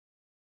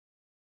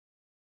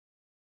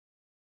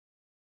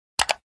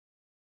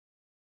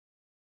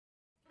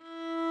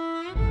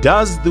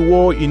Does the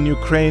war in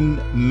Ukraine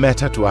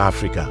matter to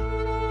Africa?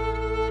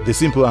 The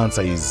simple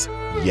answer is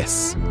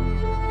yes.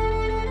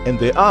 And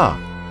there are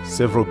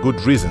several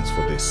good reasons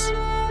for this.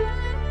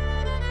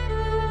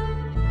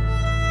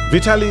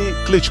 Vitaly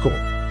Klitschko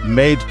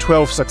made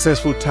 12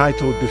 successful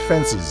title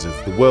defenses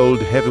as the world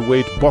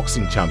heavyweight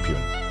boxing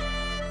champion.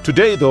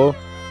 Today, though,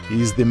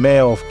 he is the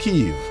mayor of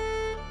Kyiv.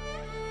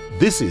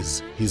 This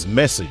is his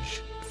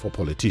message for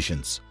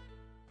politicians.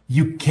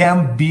 You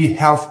can't be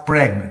half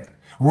pregnant.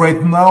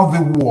 Right now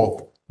the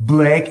world,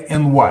 black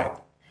and white.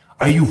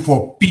 Are you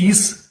for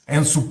peace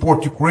and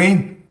support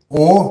Ukraine,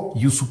 or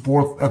you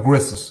support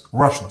aggressors,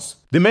 Russians?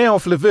 The mayor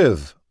of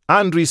Lviv,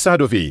 Andriy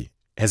Sadovyi,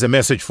 has a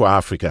message for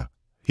Africa.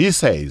 He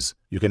says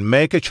you can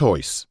make a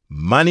choice,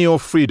 money or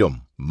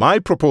freedom. My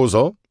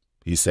proposal,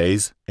 he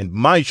says, and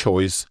my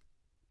choice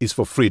is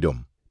for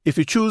freedom. If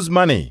you choose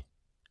money,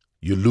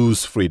 you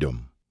lose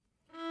freedom.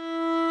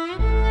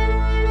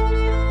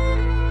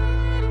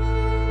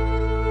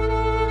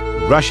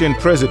 Russian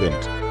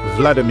President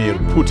Vladimir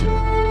Putin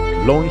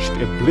launched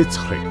a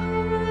blitzkrieg,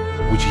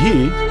 which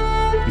he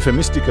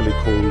euphemistically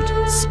called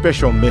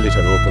special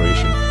military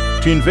operation,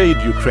 to invade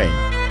Ukraine.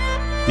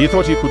 He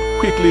thought he could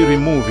quickly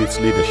remove its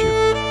leadership,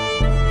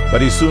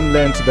 but he soon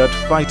learned that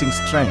fighting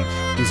strength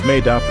is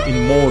made up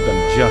in more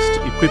than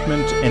just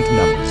equipment and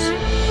numbers.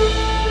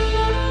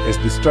 As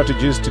the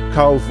strategist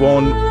Karl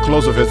von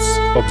Clausewitz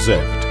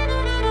observed,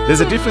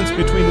 there's a difference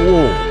between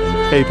war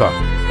on paper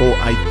or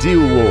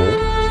ideal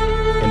war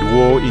and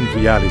war in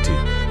reality.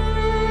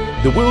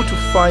 The will to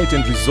fight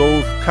and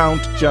resolve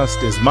count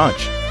just as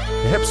much,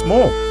 perhaps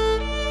more.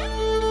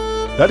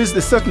 That is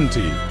the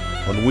certainty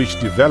on which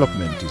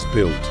development is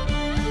built,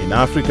 in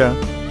Africa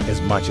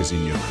as much as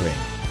in Ukraine.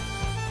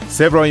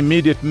 Several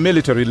immediate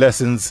military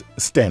lessons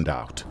stand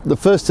out. The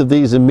first of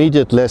these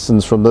immediate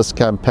lessons from this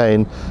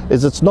campaign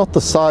is it's not the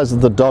size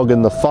of the dog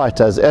in the fight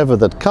as ever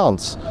that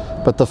counts,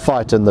 but the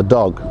fight in the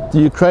dog.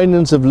 The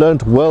Ukrainians have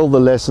learnt well the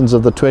lessons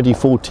of the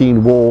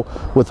 2014 war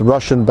with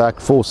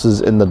Russian-backed forces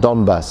in the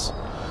Donbass.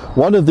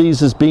 One of these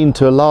has been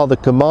to allow the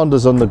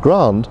commanders on the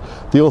ground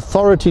the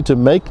authority to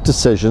make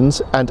decisions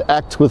and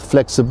act with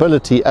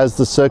flexibility as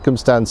the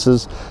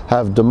circumstances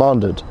have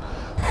demanded.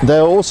 They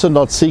are also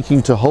not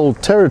seeking to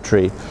hold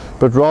territory,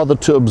 but rather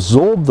to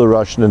absorb the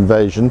Russian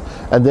invasion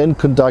and then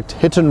conduct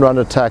hit-and-run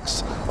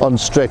attacks on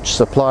stretched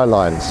supply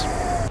lines.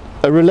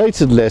 A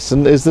related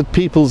lesson is that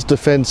people's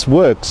defense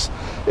works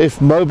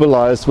if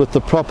mobilized with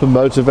the proper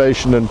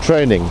motivation and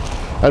training.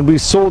 And we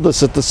saw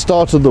this at the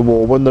start of the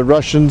war when the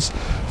Russians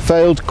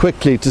failed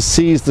quickly to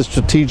seize the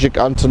strategic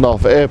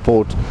Antonov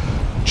airport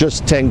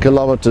just 10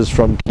 kilometers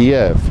from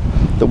Kiev.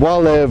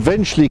 While they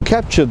eventually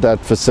captured that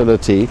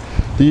facility,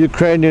 the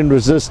Ukrainian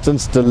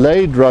resistance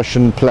delayed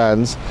Russian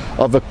plans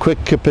of a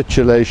quick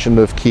capitulation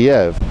of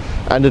Kiev,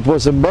 and it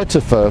was a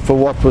metaphor for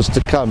what was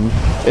to come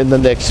in the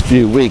next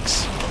few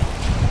weeks.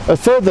 A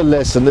further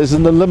lesson is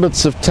in the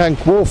limits of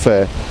tank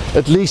warfare,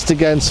 at least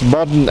against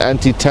modern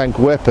anti-tank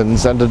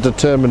weapons and a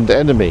determined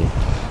enemy.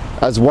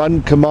 As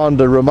one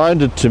commander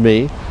reminded to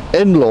me,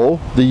 NLAW,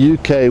 the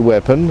UK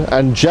weapon,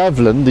 and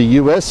Javelin, the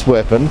US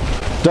weapon,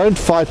 don't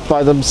fight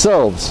by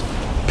themselves.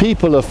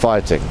 People are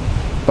fighting.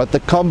 But the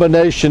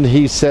combination,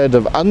 he said,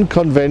 of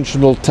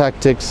unconventional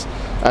tactics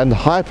and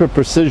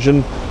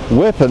hyper-precision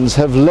weapons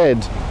have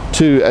led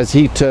to, as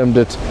he termed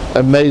it,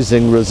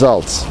 amazing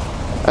results.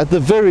 At the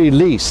very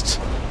least,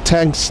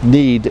 tanks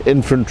need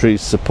infantry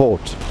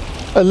support.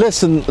 A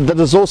lesson that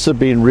has also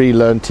been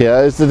relearned here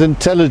is that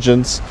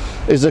intelligence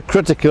is a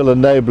critical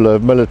enabler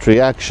of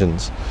military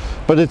actions,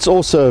 but it's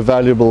also a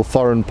valuable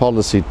foreign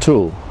policy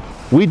tool.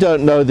 We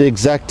don't know the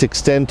exact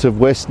extent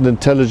of Western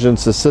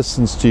intelligence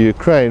assistance to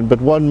Ukraine,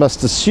 but one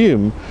must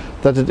assume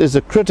that it is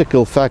a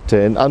critical factor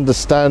in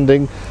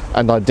understanding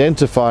and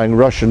identifying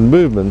Russian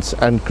movements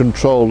and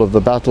control of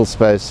the battle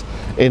space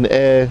in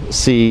air,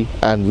 sea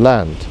and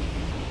land.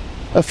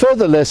 A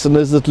further lesson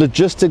is that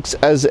logistics,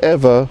 as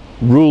ever,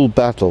 rule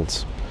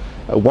battles.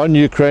 One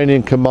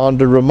Ukrainian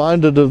commander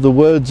reminded of the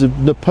words of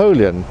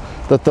Napoleon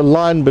that the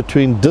line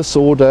between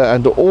disorder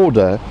and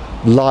order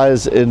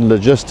lies in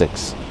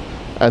logistics.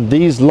 And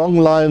these long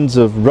lines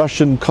of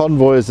Russian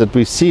convoys that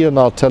we see on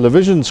our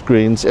television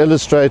screens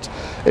illustrate,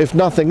 if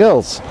nothing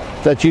else,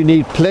 that you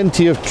need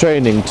plenty of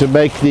training to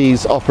make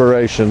these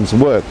operations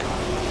work.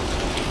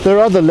 There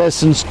are other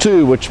lessons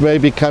too which may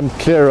become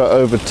clearer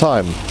over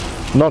time,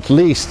 not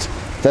least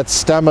that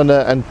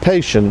stamina and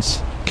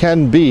patience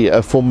can be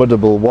a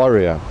formidable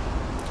warrior.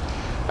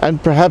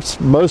 And perhaps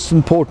most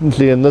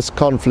importantly in this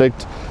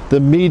conflict, the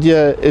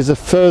media is a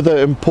further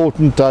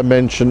important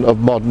dimension of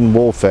modern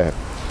warfare.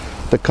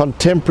 The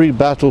contemporary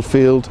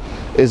battlefield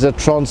is a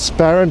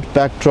transparent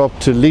backdrop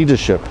to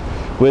leadership,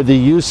 where the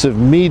use of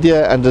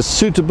media and a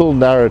suitable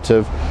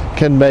narrative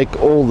can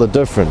make all the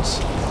difference.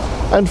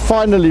 And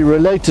finally,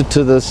 related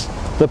to this,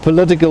 the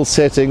political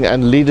setting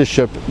and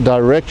leadership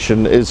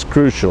direction is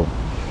crucial.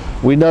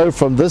 We know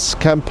from this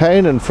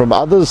campaign and from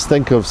others,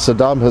 think of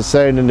Saddam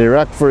Hussein in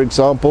Iraq for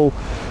example,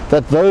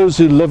 that those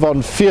who live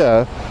on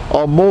fear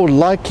are more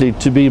likely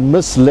to be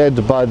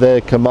misled by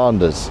their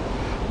commanders.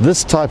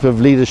 This type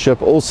of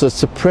leadership also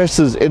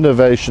suppresses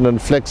innovation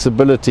and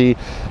flexibility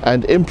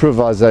and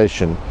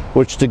improvisation,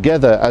 which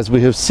together, as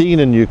we have seen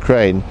in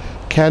Ukraine,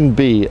 can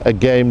be a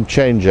game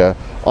changer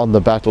on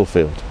the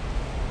battlefield.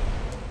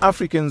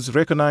 Africans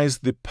recognize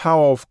the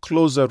power of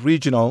closer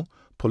regional,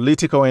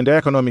 political and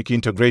economic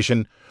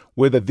integration,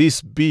 whether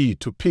this be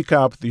to pick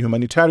up the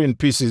humanitarian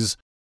pieces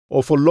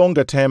or for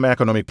longer-term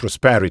economic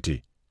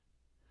prosperity.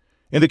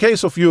 In the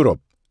case of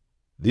Europe,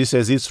 this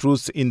has its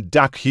roots in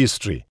dark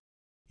history,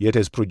 yet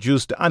has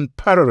produced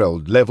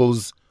unparalleled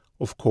levels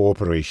of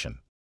cooperation.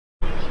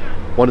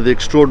 One of the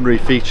extraordinary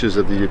features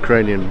of the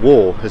Ukrainian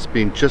war has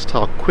been just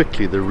how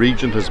quickly the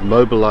region has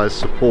mobilized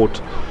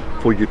support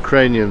for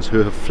Ukrainians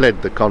who have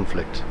fled the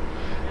conflict.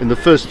 In the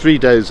first 3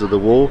 days of the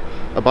war,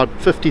 about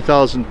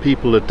 50,000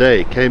 people a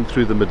day came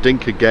through the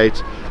Medinka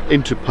Gate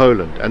into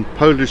Poland, and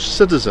Polish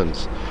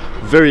citizens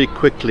very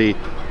quickly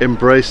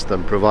embraced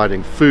them,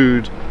 providing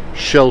food,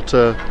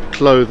 shelter,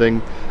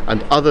 clothing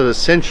and other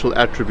essential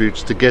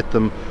attributes to get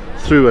them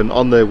through and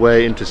on their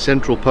way into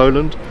central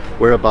Poland,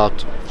 where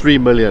about 3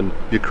 million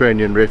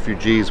Ukrainian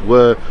refugees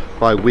were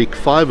by week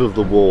 5 of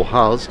the war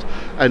housed,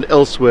 and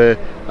elsewhere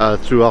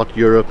throughout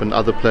Europe and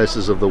other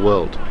places of the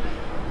world.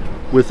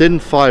 Within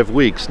 5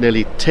 weeks,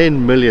 nearly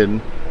 10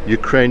 million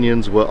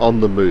Ukrainians were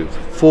on the move,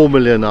 4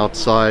 million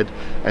outside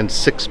and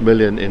 6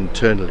 million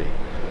internally.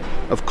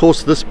 Of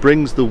course, this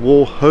brings the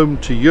war home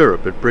to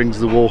Europe. It brings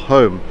the war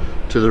home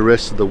to the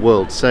rest of the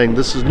world, saying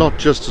this is not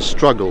just a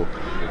struggle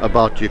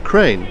about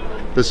Ukraine,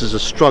 this is a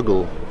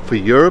struggle for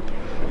Europe,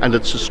 and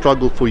it's a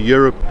struggle for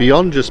Europe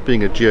beyond just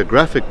being a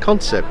geographic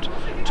concept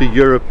to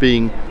Europe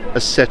being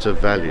a set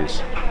of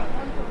values.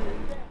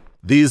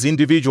 These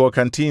individual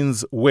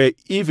canteens were,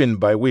 even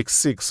by week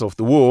 6 of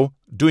the war,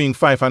 doing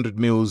 500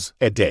 meals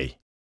a day.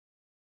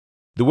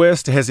 The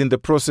West has in the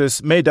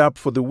process made up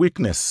for the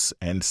weakness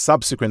and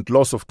subsequent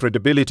loss of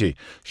credibility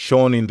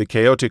shown in the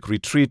chaotic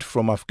retreat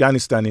from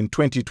Afghanistan in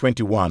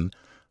 2021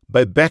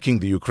 by backing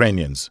the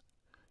Ukrainians,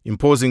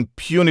 imposing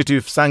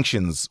punitive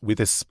sanctions with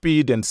a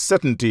speed and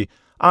certainty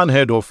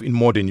unheard of in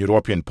modern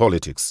European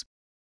politics.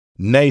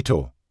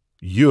 NATO,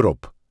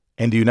 Europe,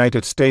 and the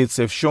United States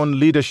have shown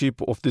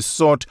leadership of the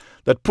sort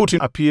that Putin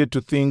appeared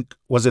to think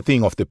was a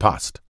thing of the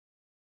past.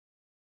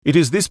 It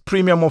is this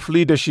premium of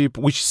leadership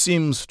which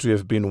seems to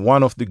have been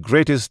one of the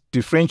greatest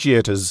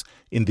differentiators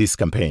in this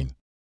campaign.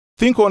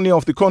 Think only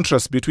of the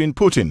contrast between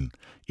Putin,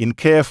 in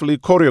carefully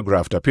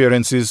choreographed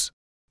appearances,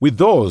 with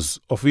those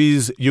of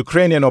his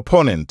Ukrainian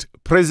opponent,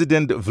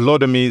 President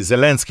Volodymyr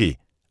Zelensky,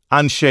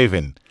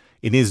 unshaven,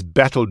 in his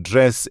battle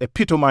dress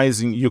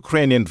epitomizing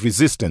Ukrainian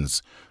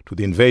resistance to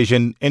the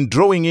invasion and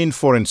drawing in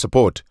foreign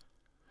support.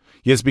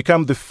 He has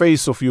become the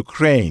face of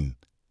Ukraine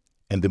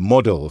and the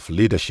model of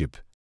leadership.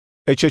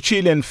 A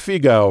Churchillian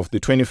figure of the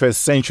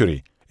 21st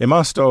century, a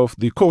master of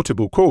the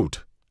quotable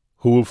quote,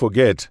 who will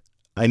forget,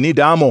 "I need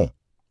ammo,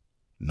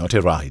 not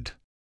a ride."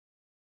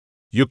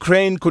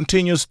 Ukraine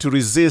continues to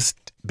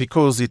resist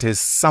because it has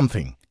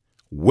something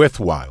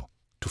worthwhile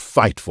to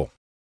fight for.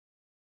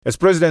 As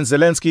President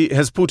Zelensky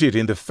has put it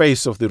in the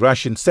face of the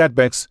Russian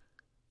setbacks,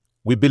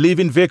 "We believe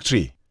in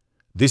victory.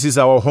 This is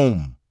our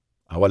home,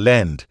 our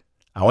land,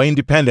 our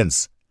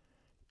independence.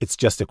 It's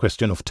just a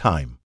question of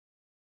time."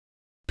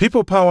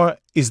 People power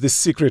is the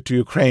secret to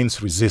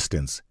Ukraine's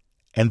resistance,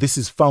 and this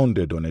is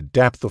founded on a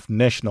depth of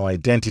national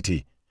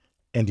identity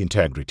and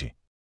integrity.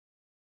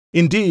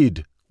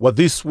 Indeed, what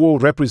this war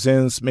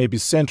represents may be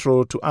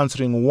central to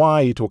answering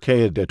why it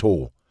occurred at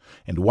all,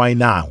 and why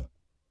now,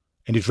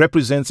 and it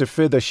represents a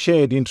further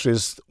shared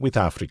interest with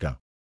Africa.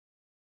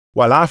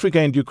 While Africa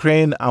and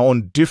Ukraine are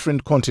on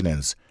different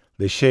continents,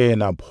 they share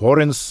an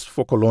abhorrence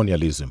for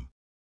colonialism.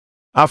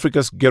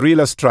 Africa's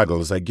guerrilla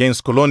struggles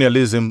against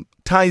colonialism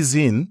ties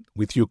in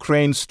with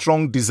Ukraine's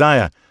strong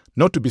desire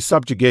not to be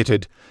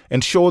subjugated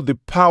and show the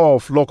power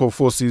of local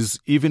forces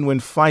even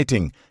when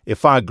fighting a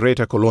far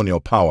greater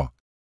colonial power.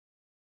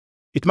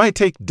 It might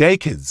take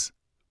decades,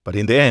 but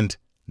in the end,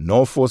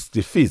 no force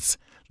defeats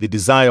the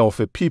desire of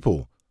a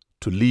people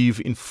to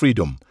live in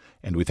freedom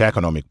and with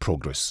economic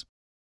progress.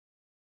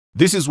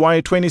 This is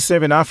why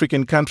 27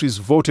 African countries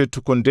voted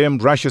to condemn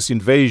Russia's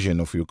invasion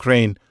of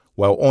Ukraine,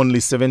 while only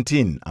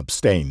 17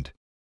 abstained.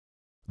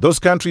 Those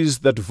countries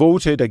that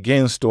voted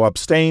against or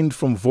abstained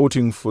from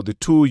voting for the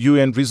 2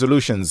 UN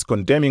resolutions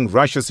condemning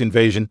Russia's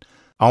invasion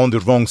are on the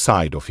wrong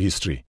side of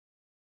history.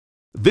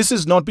 This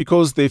is not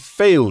because they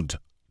failed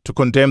to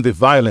condemn the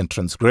violent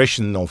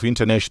transgression of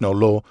international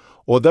law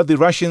or that the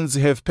Russians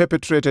have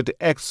perpetrated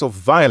acts of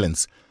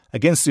violence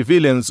against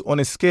civilians on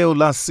a scale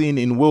last seen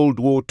in World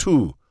War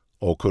II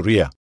or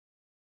Korea.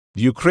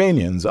 The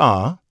Ukrainians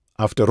are,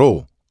 after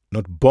all,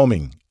 not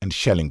bombing and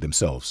shelling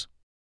themselves.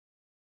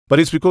 But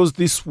it's because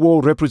this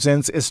war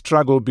represents a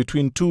struggle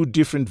between 2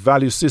 different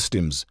value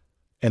systems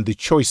and the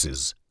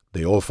choices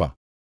they offer.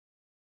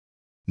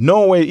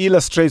 Nowhere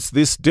illustrates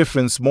this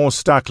difference more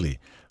starkly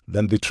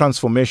than the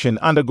transformation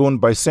undergone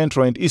by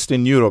Central and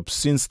Eastern Europe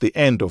since the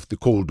end of the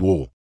Cold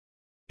War.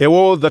 A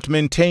war that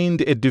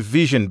maintained a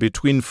division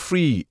between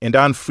free and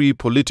unfree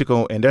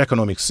political and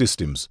economic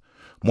systems,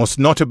 most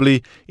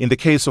notably in the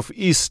case of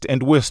East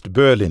and West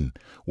Berlin,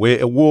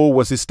 where a war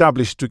was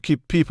established to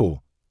keep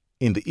people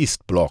in the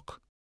East Bloc.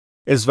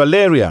 As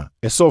Valeria,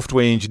 a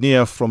software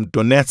engineer from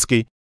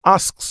Donetsk,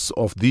 asks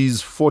of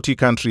these 40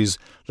 countries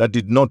that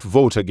did not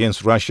vote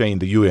against Russia in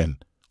the UN,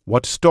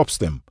 what stops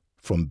them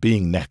from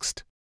being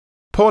next?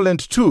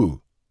 Poland,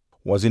 too,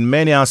 was in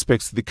many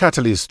aspects the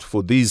catalyst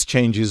for these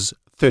changes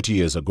 30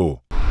 years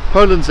ago.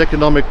 Poland's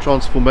economic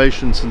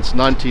transformation since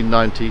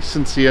 1990,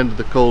 since the end of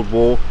the Cold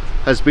War,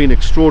 has been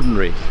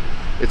extraordinary.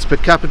 Its per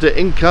capita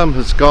income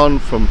has gone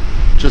from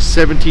just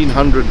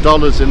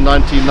 $1,700 in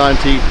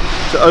 1990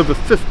 to over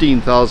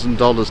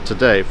 $15,000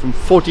 today, from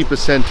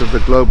 40% of the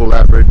global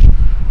average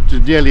to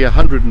nearly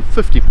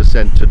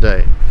 150%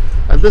 today.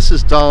 And this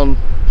is down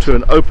to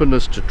an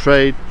openness to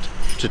trade,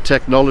 to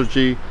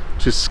technology,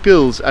 to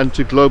skills and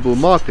to global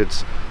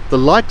markets, the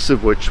likes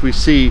of which we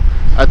see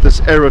at this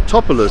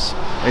Aerotopolis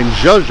in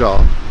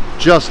Zhezhou,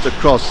 just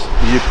across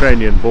the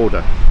Ukrainian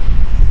border.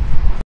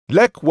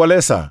 Lech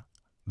Walesa,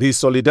 the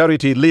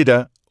Solidarity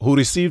leader who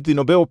received the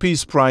Nobel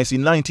Peace Prize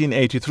in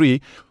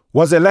 1983,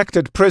 was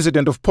elected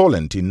president of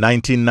Poland in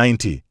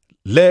 1990,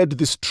 led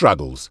the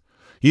struggles.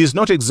 He is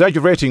not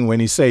exaggerating when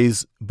he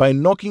says, by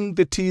knocking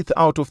the teeth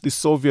out of the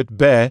Soviet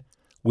bear,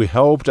 we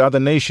helped other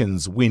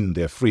nations win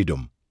their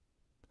freedom.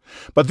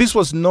 But this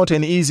was not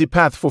an easy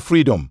path for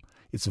freedom.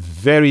 It's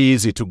very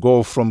easy to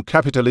go from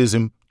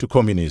capitalism to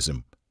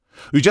communism.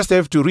 You just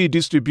have to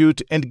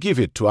redistribute and give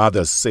it to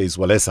others, says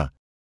Walesa.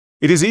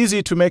 It is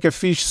easy to make a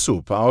fish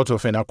soup out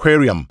of an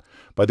aquarium,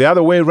 but the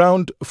other way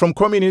around, from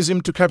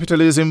communism to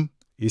capitalism,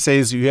 he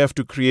says you have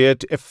to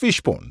create a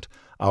fish pond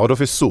out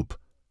of a soup.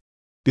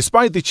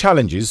 Despite the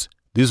challenges,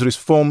 these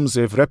reforms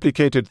have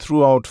replicated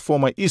throughout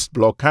former East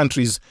Bloc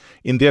countries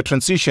in their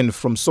transition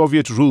from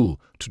Soviet rule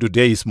to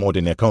today's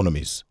modern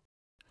economies.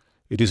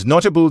 It is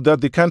notable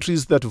that the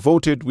countries that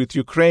voted with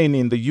Ukraine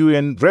in the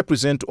UN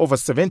represent over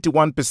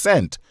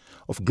 71%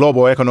 of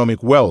global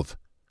economic wealth,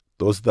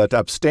 those that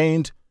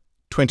abstained,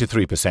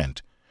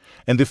 23%,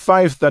 and the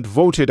 5 that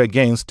voted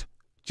against,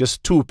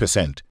 just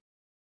 2%.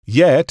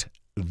 Yet,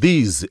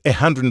 these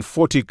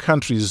 140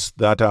 countries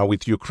that are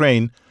with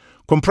Ukraine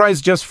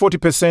comprise just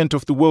 40%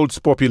 of the world's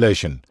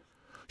population,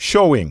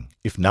 showing,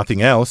 if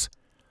nothing else,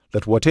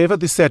 that whatever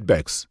the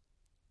setbacks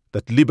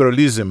that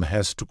liberalism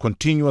has to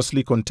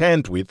continuously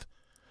contend with,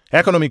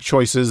 economic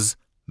choices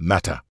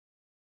matter.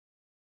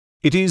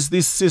 It is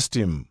this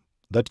system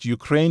that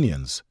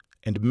Ukrainians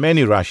and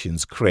many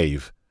Russians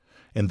crave,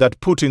 and that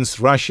Putin's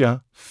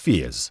Russia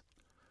fears.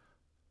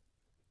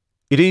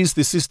 It is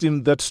the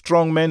system that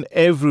strongmen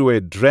everywhere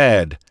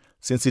dread,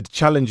 since it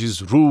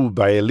challenges rule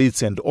by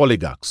elites and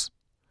oligarchs.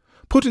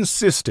 Putin's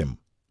system,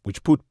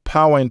 which put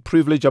power and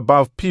privilege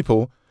above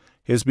people,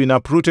 has been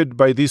uprooted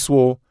by this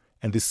war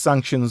and the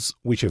sanctions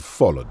which have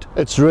followed.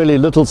 It's really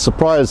little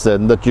surprise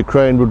then that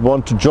Ukraine would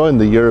want to join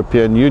the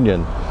European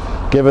Union,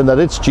 given that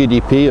its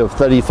GDP of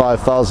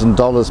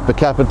 $35,000 per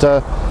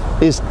capita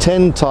is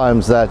 10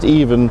 times that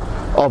even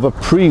of a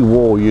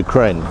pre-war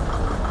Ukraine.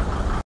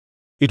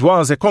 It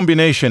was a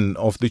combination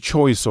of the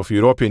choice of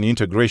European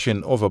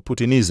integration over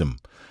Putinism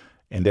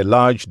and a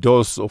large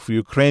dose of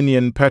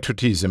Ukrainian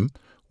patriotism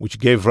which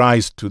gave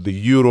rise to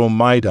the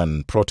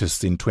Euromaidan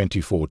protests in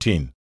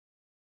 2014.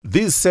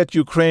 These set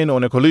Ukraine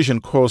on a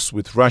collision course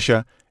with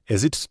Russia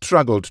as it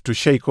struggled to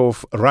shake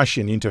off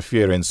Russian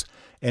interference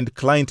and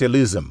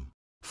clientelism,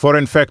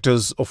 foreign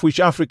factors of which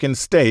African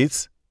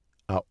states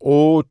are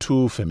all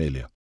too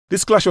familiar.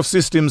 This clash of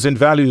systems and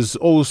values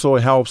also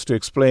helps to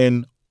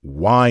explain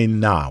why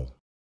now.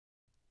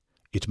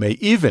 It may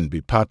even be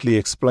partly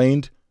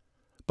explained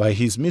by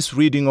his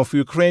misreading of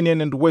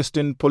Ukrainian and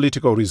Western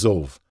political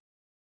resolve,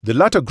 the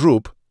latter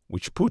group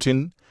which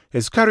Putin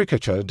has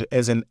caricatured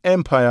as an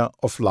empire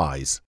of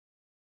lies.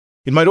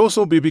 It might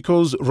also be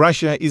because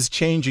Russia is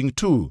changing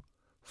too,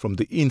 from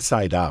the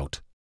inside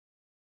out.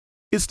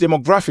 Its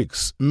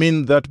demographics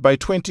mean that by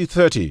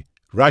 2030,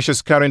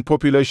 Russia's current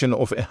population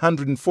of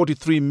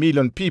 143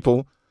 million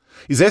people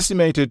is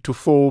estimated to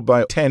fall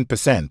by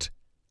 10%.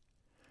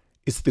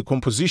 It's the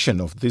composition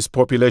of this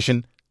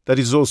population that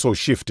is also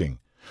shifting,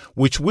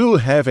 which will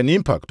have an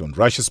impact on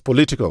Russia's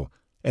political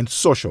and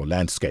social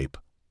landscape.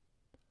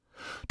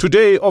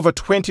 Today, over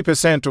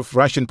 20% of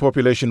Russian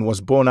population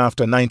was born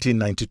after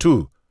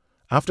 1992,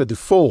 after the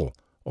fall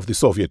of the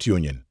Soviet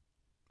Union.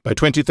 By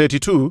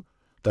 2032,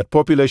 that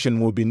population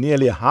will be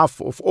nearly half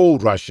of all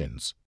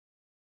Russians.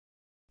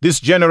 This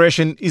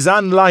generation is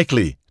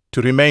unlikely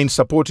to remain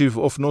supportive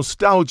of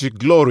nostalgic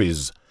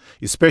glories,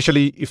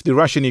 especially if the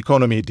Russian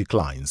economy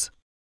declines.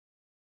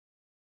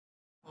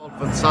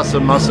 Von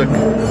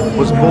Sasse-Masoch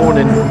was born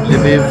in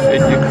Lviv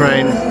in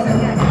Ukraine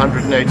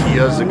 180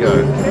 years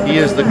ago. He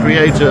is the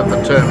creator of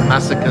the term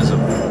masochism.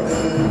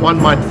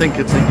 One might think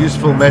it's a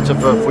useful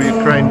metaphor for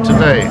Ukraine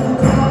today,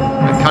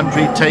 a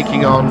country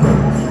taking on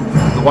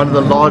one of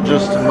the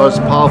largest and most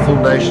powerful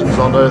nations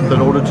on earth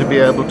in order to be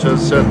able to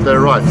assert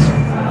their rights.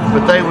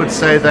 But they would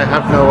say they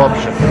have no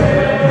option.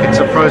 It's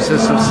a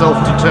process of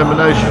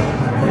self-determination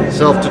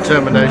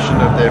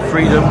of their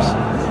freedoms,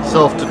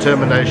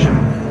 self-determination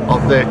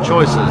of their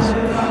choices,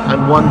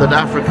 and one that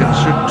Africans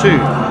should too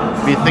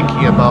be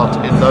thinking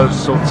about in those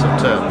sorts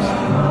of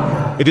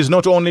terms. It is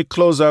not only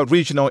closer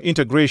regional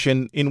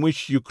integration in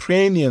which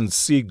Ukrainians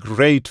see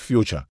great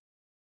future.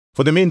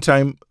 For the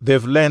meantime,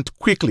 they've learned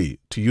quickly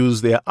to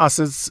use their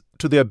assets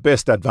to their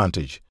best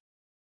advantage,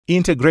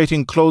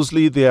 integrating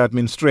closely their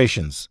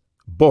administrations,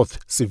 both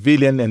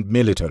civilian and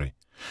military,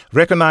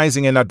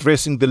 recognizing and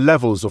addressing the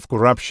levels of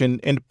corruption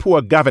and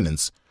poor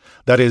governance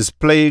that has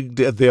plagued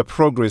their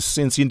progress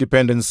since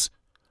independence.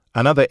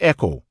 Another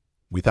echo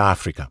with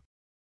Africa.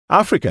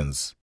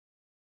 Africans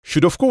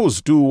should of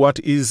course do what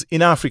is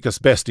in Africa's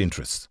best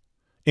interest,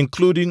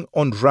 including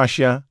on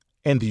Russia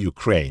and the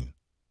Ukraine.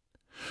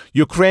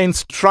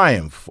 Ukraine's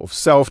triumph of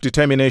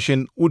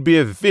self-determination would be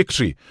a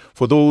victory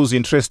for those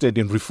interested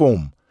in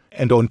reform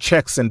and on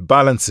checks and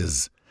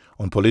balances,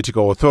 on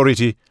political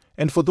authority,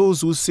 and for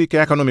those who seek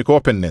economic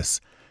openness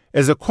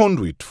as a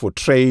conduit for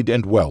trade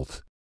and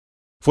wealth.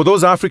 For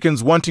those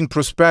Africans wanting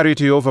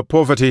prosperity over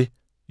poverty,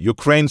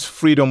 Ukraine's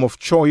freedom of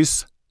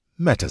choice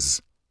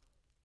matters.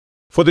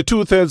 For the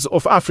two-thirds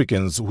of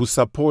Africans who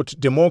support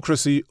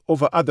democracy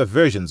over other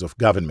versions of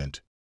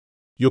government,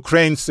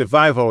 Ukraine's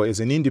survival as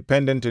an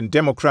independent and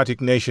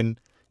democratic nation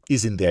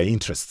is in their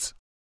interests.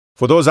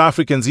 For those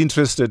Africans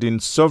interested in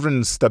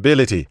sovereign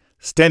stability,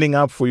 standing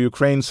up for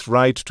Ukraine's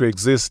right to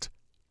exist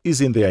is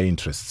in their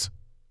interests.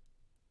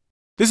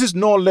 This is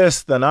no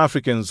less than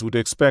Africans would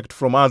expect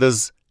from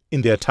others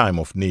in their time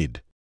of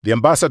need. The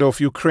ambassador of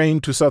Ukraine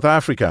to South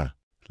Africa,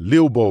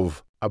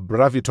 Lyubov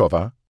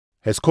Abravitova,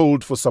 has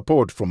called for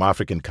support from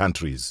African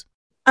countries.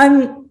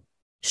 I'm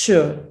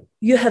sure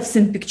you have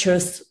seen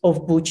pictures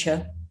of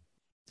Bucha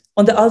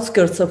on the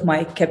outskirts of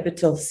my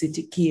capital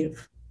city,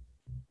 Kiev.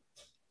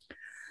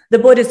 The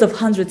bodies of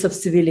hundreds of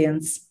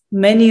civilians,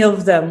 many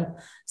of them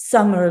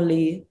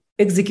summarily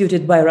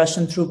executed by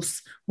Russian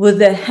troops with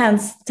their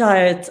hands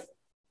tied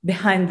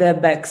behind their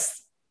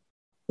backs,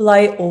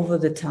 lie over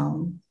the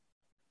town.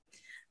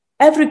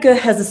 Africa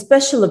has a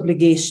special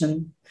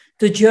obligation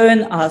to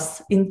join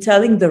us in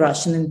telling the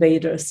Russian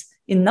invaders,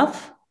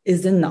 enough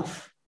is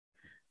enough.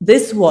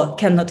 This war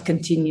cannot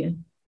continue.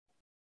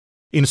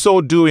 In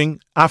so doing,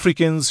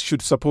 Africans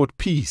should support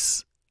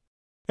peace.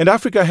 And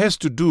Africa has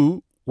to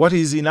do what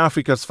is in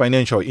Africa's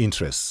financial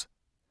interests.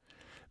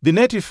 The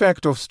net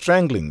effect of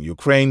strangling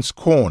Ukraine's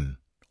corn,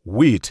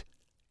 wheat,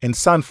 and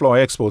sunflower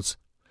exports,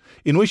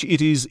 in which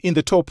it is in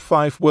the top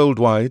 5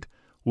 worldwide,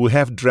 will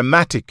have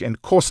dramatic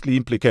and costly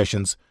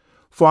implications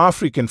for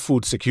African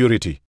food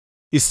security,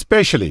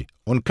 especially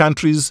on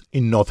countries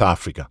in North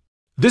Africa.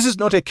 This is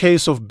not a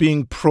case of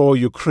being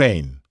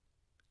pro-Ukraine,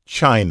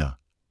 China,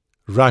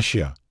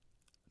 Russia,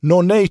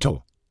 nor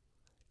NATO.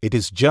 It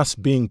is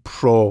just being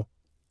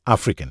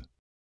pro-African.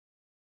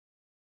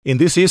 In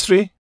this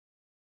history,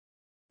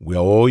 we are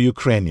all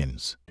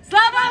Ukrainians.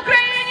 Slava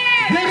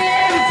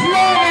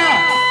Ukraini!